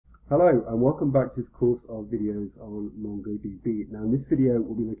Hello and welcome back to this course of videos on MongoDB. Now in this video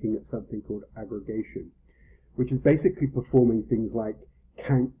we'll be looking at something called aggregation, which is basically performing things like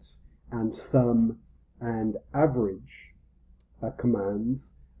count and sum and average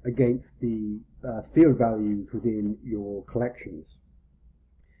commands against the field values within your collections.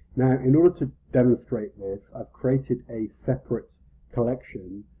 Now in order to demonstrate this, I've created a separate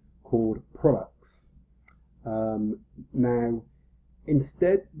collection called products. Now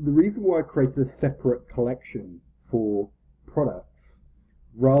instead, the reason why I created a separate collection for products,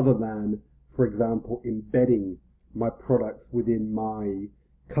 rather than, for example, embedding my products within my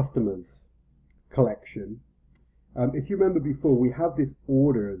customers collection, if you remember before, we have this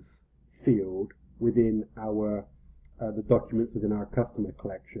orders field within our the documents within our customer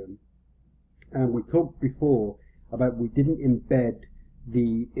collection, and we talked before about we didn't embed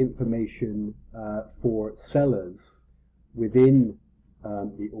the information for sellers within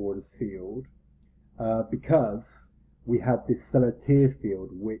the orders field because we have this seller tier field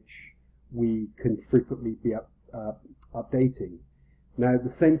which we can frequently be updating. Now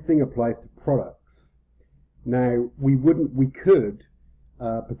the same thing applies to products. Now we could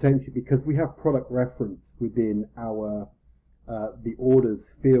potentially, because we have product reference within our the orders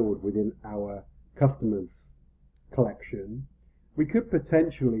field within our customers collection, we could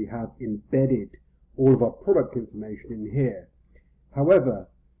potentially have embedded all of our product information in here. However,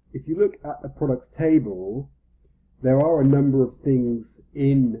 if you look at the products table, there are a number of things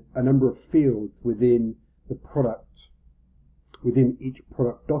in a number of fields within the product, within each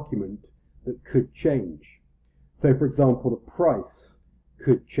product document that could change. So for example, the price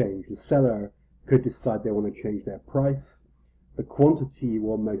could change. The seller could decide they want to change their price. The quantity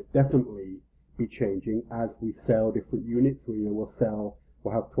will most definitely be changing as we sell different units. We'll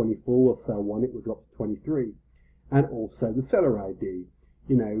have 24, we'll sell one, it will drop to 23. And also the seller ID.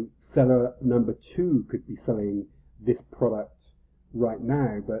 Seller number 2 could be selling this product right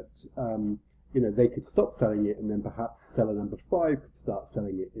now, but they could stop selling it, and then perhaps seller number 5 could start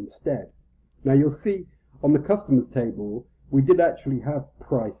selling it instead. Now you'll see on the customers table, we did actually have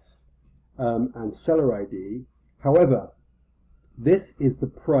price and seller ID. However, this is the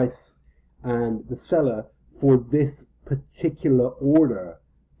price and the seller for this particular order,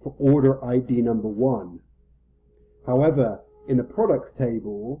 for order ID number 1. However, in the products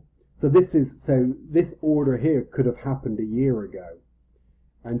table, so this order here could have happened a year ago,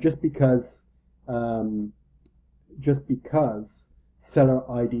 and just because seller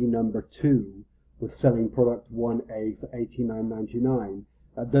ID number 2 was selling product 1A for $89.99,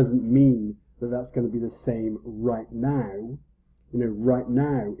 that doesn't mean that that's going to be the same right now. Right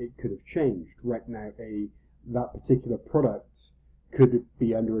now it could have changed. Right now that particular product could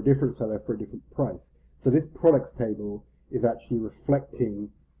be under a different seller for a different price. So this products table is actually reflecting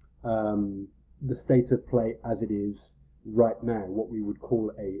the state of play as it is right now, what we would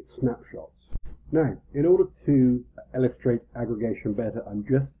call a snapshot. Now, in order to illustrate aggregation better, I'm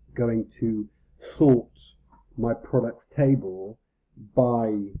just going to sort my products table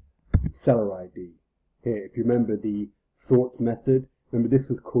by seller ID. Here, if you remember the sort method, remember this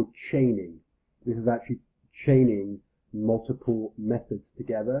was called chaining. This is actually chaining multiple methods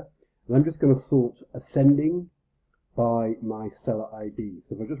together. And I'm just going to sort ascending by my seller ID.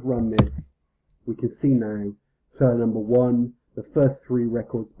 So if I just run this, we can see now seller number 1, the first 3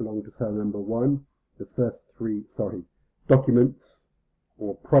 records belong to seller number 1, the first 3, documents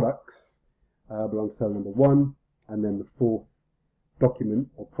or products belong to seller number 1, and then the 4th document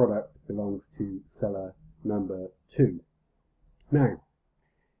or product belongs to seller number 2. Now,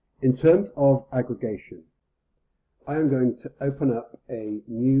 in terms of aggregation, I am going to open up a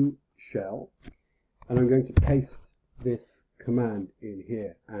new shell, and I'm going to paste this command in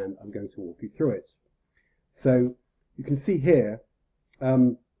here, and I'm going to walk you through it. So you can see here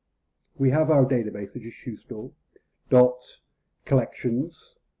we have our database, which is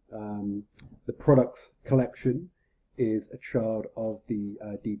shoestore.collections. The products collection is a child of the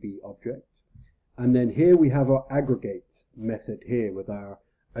DB object, and then here we have our aggregate method here with our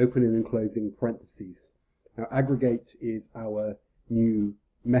opening and closing parentheses. Now aggregate is our new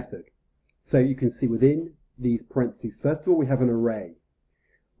method. So you can see within these parentheses, first of all, we have an array.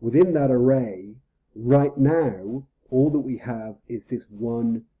 Within that array, right now, all that we have is this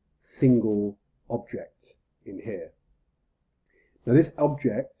one single object in here. Now this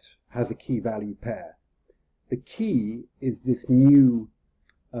object has a key value pair. The key is this new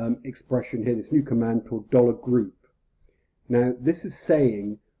expression here, this new command called $group. Now this is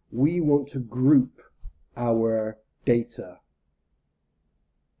saying we want to group our data.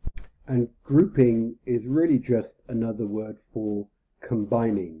 And grouping is really just another word for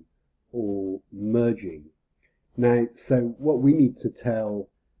combining or merging. Now, so what we need to tell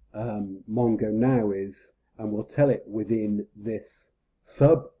Mongo now is, and we'll tell it within this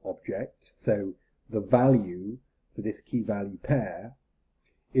sub object, so the value for this key value pair,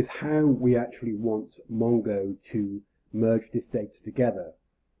 is how we actually want Mongo to merge this data together.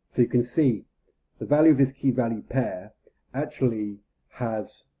 So you can see the value of this key value pair actually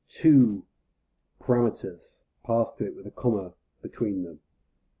has two parameters passed to it with a comma between them.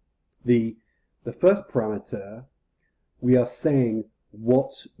 The first parameter, we are saying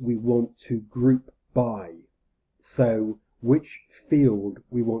what we want to group by. So which field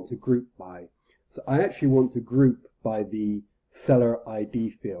we want to group by. So I actually want to group by the seller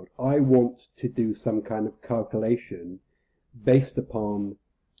ID field. I want to do some kind of calculation based upon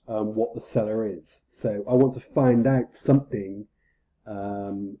what the seller is. So I want to find out something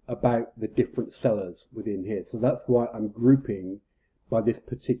about the different sellers within here. So that's why I'm grouping by this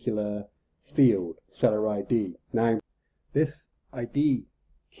particular field, seller ID. Now, this ID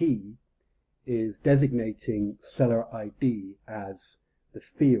key is designating seller ID as the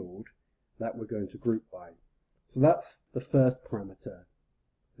field that we're going to group by. So that's the first parameter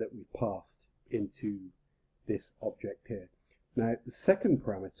that we've passed into this object here. Now, the second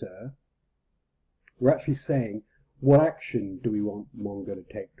parameter, we're actually saying what action do we want Mongo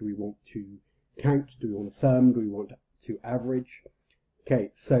to take? Do we want to count? Do we want to sum? Do we want to average? Okay,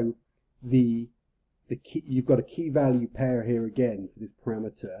 so the key, you've got a key value pair here again for this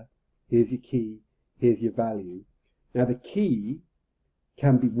parameter. Here's your key, here's your value. Now the key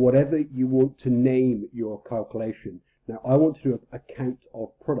can be whatever you want to name your calculation. Now I want to do a count of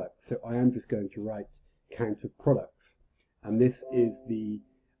products, so I am just going to write count of products. And this is the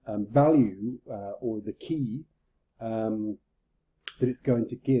value or the key that it's going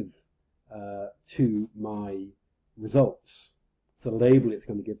to give to my results. It's a label it's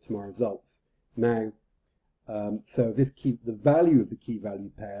going to give to my results. Now, so this key, the value of the key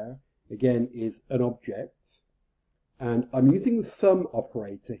value pair, again, is an object. And I'm using the sum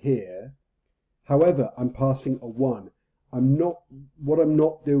operator here. However, I'm passing a 1. What I'm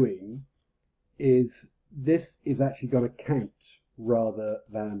not doing is this is actually going to count rather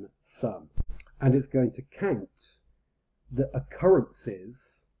than sum. And it's going to count the occurrences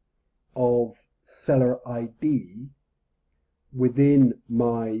of seller ID within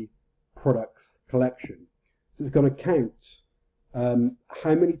my products collection. So it's going to count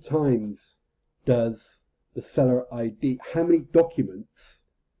how many times does the seller ID, how many documents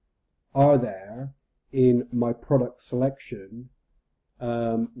are there in my product selection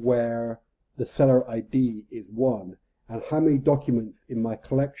where the seller ID is 1, and how many documents in my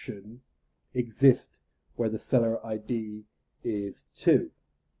collection exist where the seller ID is 2.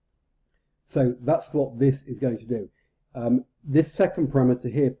 So that's what this is going to do. This second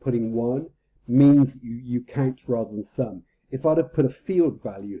parameter here, putting 1, means you count rather than sum. If I'd have put a field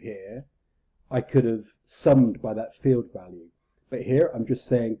value here, I could have summed by that field value. But here I'm just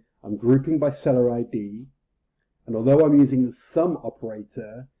saying I'm grouping by seller ID, and although I'm using the sum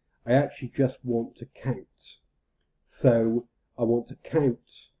operator, I actually just want to count. So I want to count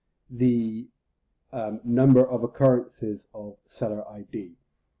the number of occurrences of seller ID.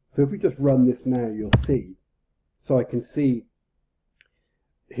 So if we just run this now, you'll see. So I can see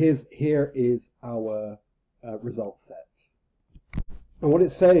here is our result set. And what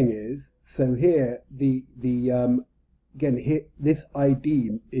it's saying is, so here again here this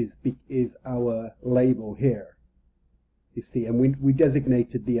ID is our label here. You see, and we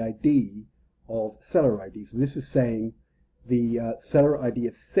designated the ID of seller ID. So this is saying the seller ID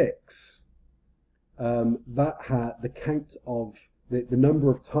of 6. That had the count of the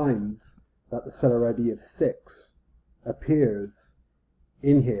number of times that the seller ID of 6 appears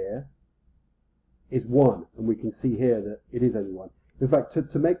in here is 1, and we can see here that it is only 1. In fact,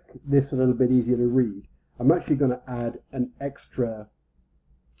 to make this a little bit easier to read, I'm actually going to add an extra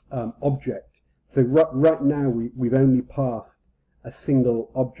object. So right now we've only passed a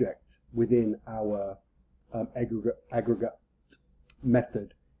single object within our aggregate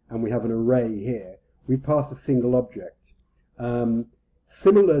method, and we have an array here. We pass a single object.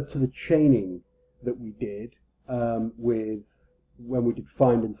 Similar to the chaining that we did when we did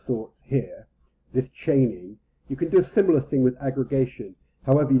find and sort here, this chaining, you can do a similar thing with aggregation.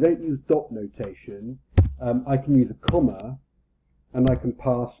 However, you don't use dot notation. I can use a comma, and I can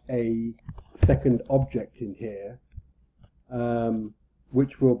pass a second object in here,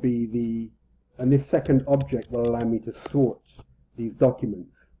 which will be and this second object will allow me to sort these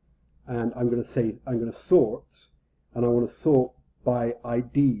documents. And I'm going to sort, and I want to sort by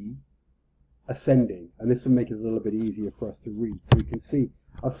ID ascending, and this will make it a little bit easier for us to read. So you can see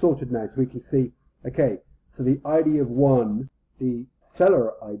I've sorted now, so we can see, okay, so the ID of 1, the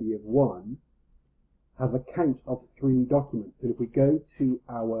seller ID of 1 has a count of 3 documents. And if we go to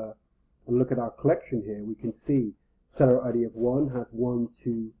our, and look at our collection here, we can see seller ID of 1 has 1,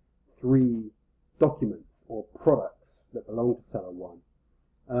 2, 3 documents or products that belong to seller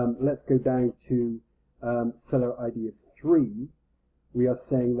 1. Let's go down to seller ID of 3. We are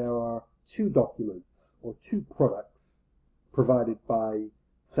saying there are 2 documents or 2 products provided by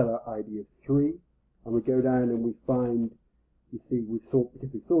seller ID of 3. And we go down and we find, you see,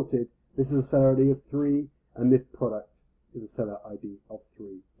 because we sorted, this is a seller ID of 3, and this product is a seller ID of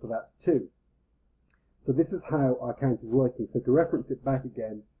 3. So that's 2. So this is how our count is working. So to reference it back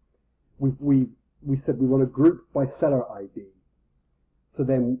again, we said we want to group by seller ID. So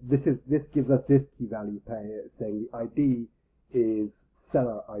then this gives us this key value pair here, saying the ID is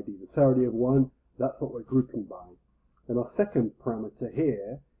seller ID. The seller ID of 1, that's what we're grouping by. And our second parameter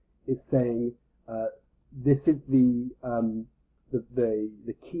here is saying this is the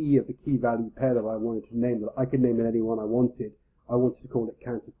key of the key value pair that I wanted to name. That I could name it any one I wanted. I wanted to call it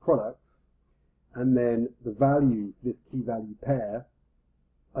count of products. And then the value, this key value pair,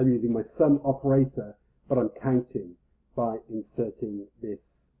 I'm using my sum operator, but I'm counting by inserting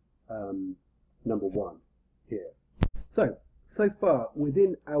this number 1 here. So far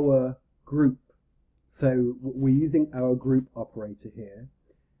within our group, so we're using our group operator here,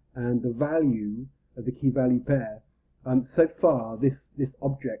 and the value of the key value pair, so far this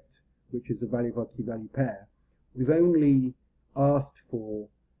object, which is the value of our key value pair, we've only asked for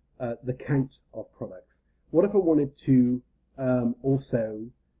the count of products. What if I wanted to also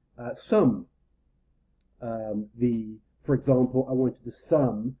sum for example, I wanted to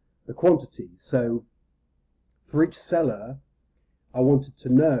sum the quantity. So for each seller, I wanted to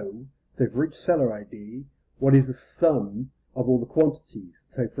know, so for each seller ID, what is the sum of all the quantities.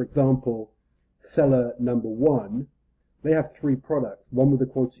 So for example, seller number 1, they have 3 products, one with a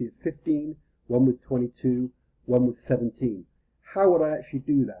quantity of 15, one with 22, one with 17. How would I actually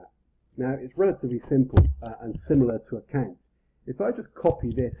do that? Now, it's relatively simple and similar to a count. If I just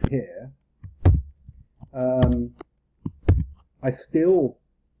copy this here, I still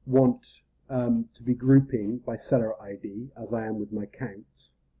want to be grouping by seller ID, as I am with my counts.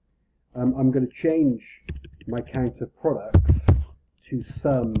 I'm going to change my count of products to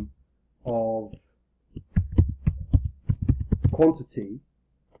sum of quantity.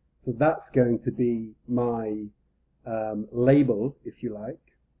 So that's going to be my label, if you like.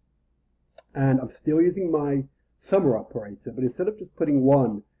 And I'm still using my summer operator, but instead of just putting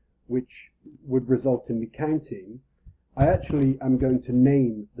 1, which would result in me counting, I actually am going to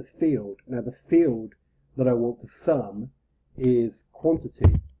name the field. Now the field that I want to sum is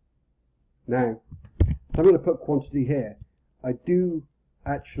quantity. Now, if I'm going to put quantity here, I do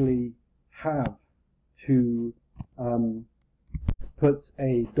actually have to put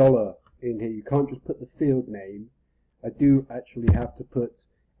a $. In here. You can't just put the field name. I do actually have to put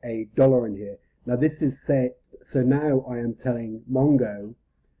a $. In here. Now this is set, so now I am telling Mongo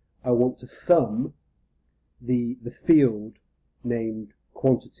I want to sum the field named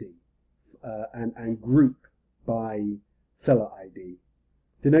quantity and group by seller ID.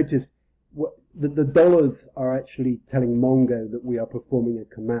 So notice the dollars are actually telling Mongo that we are performing a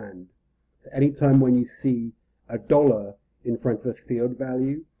command. So anytime when you see a $, in front of a field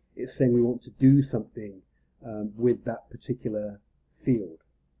value, it's saying we want to do something with that particular field.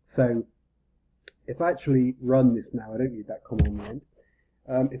 So if I actually run this now, I don't need that comma on the end.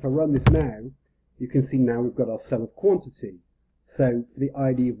 If I run this now, you can see now we've got our sum of quantity. So for the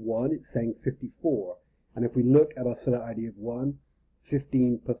ID of 1, it's saying 54. And if we look at our seller ID of 1,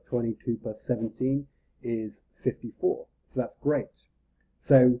 15 plus 22 plus 17 is 54. So that's great.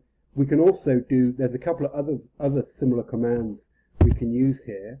 So we can also do, there's a couple of other similar commands we can use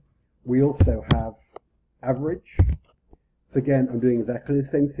here. We also have average. So again, I'm doing exactly the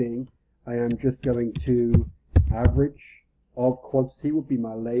same thing. I am just going to average of quantity would be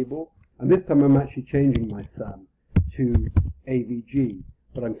my label. And this time I'm actually changing my sum to AVG,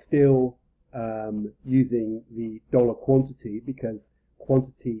 but I'm still using the $quantity because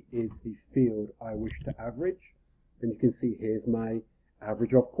quantity is the field I wish to average. And you can see here's my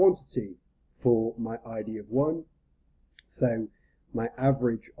average of quantity for my ID of 1. So my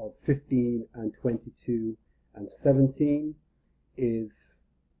average of 15 and 22 and 17 is,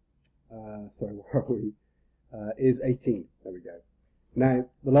 sorry, where are we? Is 18. There we go. Now,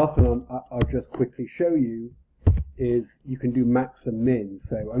 the last one I'll just quickly show you is you can do max and min.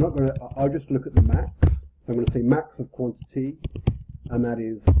 So I'm not going to, I'll just look at the max. So I'm going to say max of quantity, and that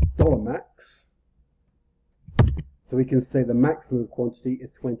is $max. So we can say the maximum quantity is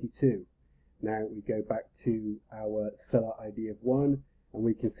 22. Now we go back to our seller ID of 1, and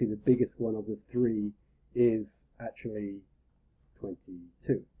we can see the biggest one of the 3 is actually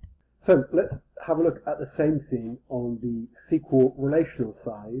 22. So let's have a look at the same thing on the SQL relational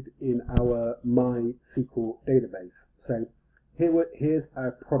side in our MySQL database. So here's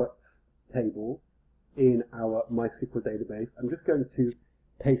our products table in our MySQL database. I'm just going to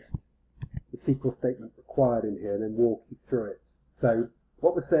paste the SQL statement required in here and then walk you through it. So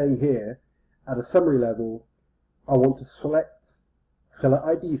what we're saying here, at a summary level, I want to select seller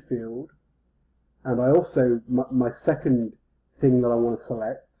ID field, and I also, my second thing that I want to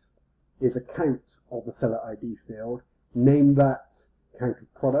select is a count of the seller ID field. Name that count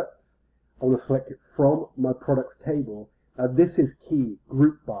of products. I want to select it from my products table. Now this is key,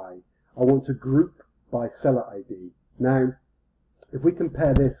 group by. I want to group by seller ID. Now, if we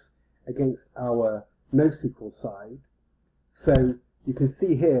compare this against our NoSQL side, so you can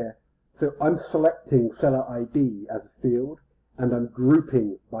see here, so I'm selecting seller ID as a field, and I'm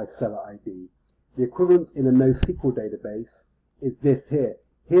grouping by seller ID. The equivalent in a NoSQL database is this here.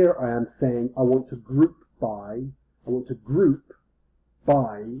 Here I am saying I want to group by the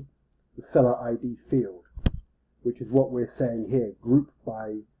seller ID field, which is what we're saying here, group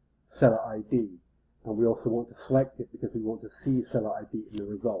by seller ID. And we also want to select it because we want to see seller ID in the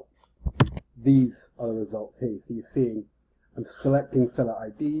results. These are the results here. So you're seeing I'm selecting seller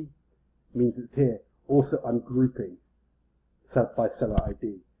ID, means it's here. Also I'm grouping by seller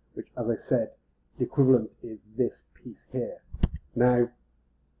ID, which, as I said, the equivalent is this piece here. Now,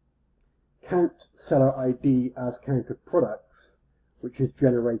 count seller ID as count of products, which is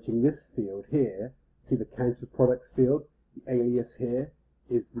generating this field here. See the count of products field, the alias here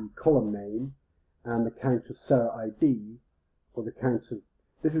is the column name, and the count of seller ID, or the count of,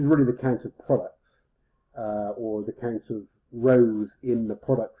 this is really the count of products, or the count of rows in the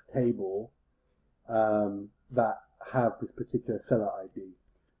products table that have this particular seller ID.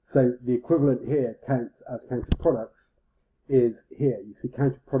 So the equivalent here, count as count of products, is here. You see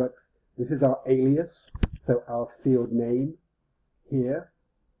count of products, this is our alias, so our field name here.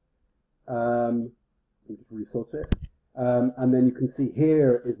 Let me just resort it. And then you can see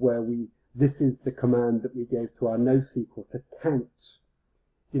here is where this is the command that we gave to our NoSQL to count,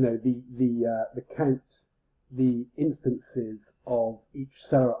 the count the instances of each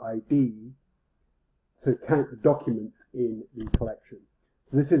seller ID, so count the documents in the collection.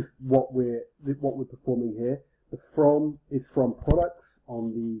 So this is what we're performing here. The from is from products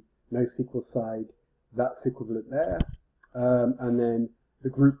on the NoSQL side, that's equivalent there, and then the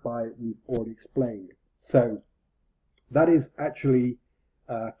group by we've already explained. So that is actually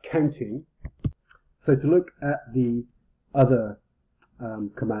counting. So to look at the other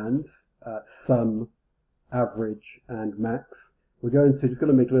commands, sum, average, and max, we're just going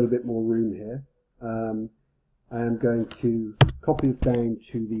to make a little bit more room here. I am going to copy this down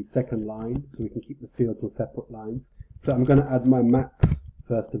to the second line so we can keep the fields on separate lines. So I'm going to add my max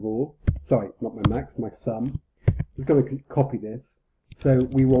first of all. Sorry, not my max, my sum. I'm going to copy this. So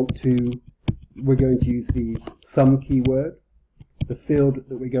we're going to use the sum keyword. The field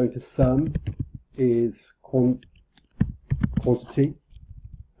that we're going to sum is quantity,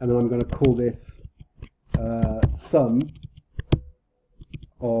 and then I'm going to call this sum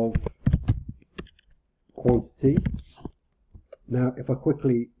of quantity. Now if I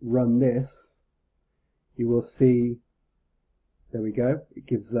quickly run this, you will see, there we go, it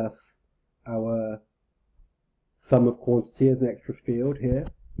gives us our sum of quantity as an extra field here.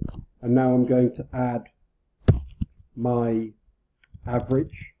 And now I'm going to add my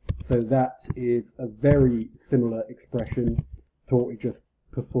average. So that is a very similar expression to what we just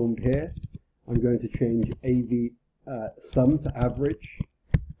performed here. I'm going to change sum to average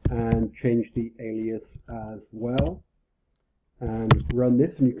and change the alias as well, and run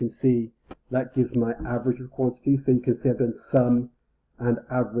this, and you can see that gives my average of quantity. So you can see I've done sum and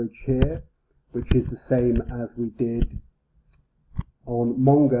average here, which is the same as we did on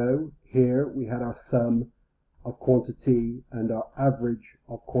Mongo. Here we had our sum of quantity and our average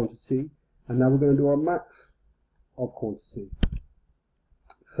of quantity, and now we're going to do our max of quantity.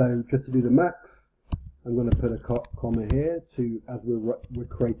 So just to do the max, I'm going to put a comma here as we're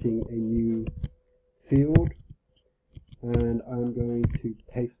creating a new field, and I'm going to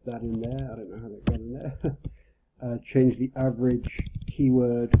paste that in there. I don't know how that got in there. Change the average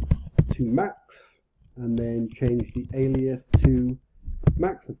keyword to max, and then change the alias to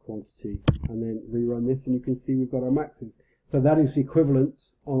max of quantity, and then rerun this, and you can see we've got our maxes. So that is the equivalent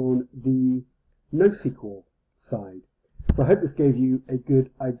on the NoSQL side. So I hope this gave you a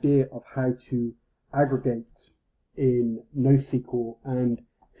good idea of how to aggregate in NoSQL and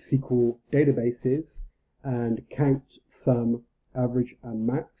SQL databases and count sum, average, and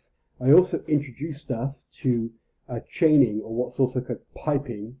max. I also introduced us to chaining, or what's also called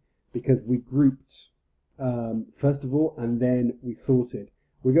piping, because we grouped first of all and then we sorted.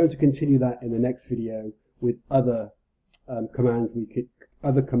 We're going to continue that in the next video with other commands we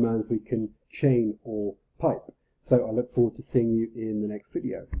can chain or pipe. So I look forward to seeing you in the next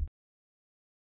video.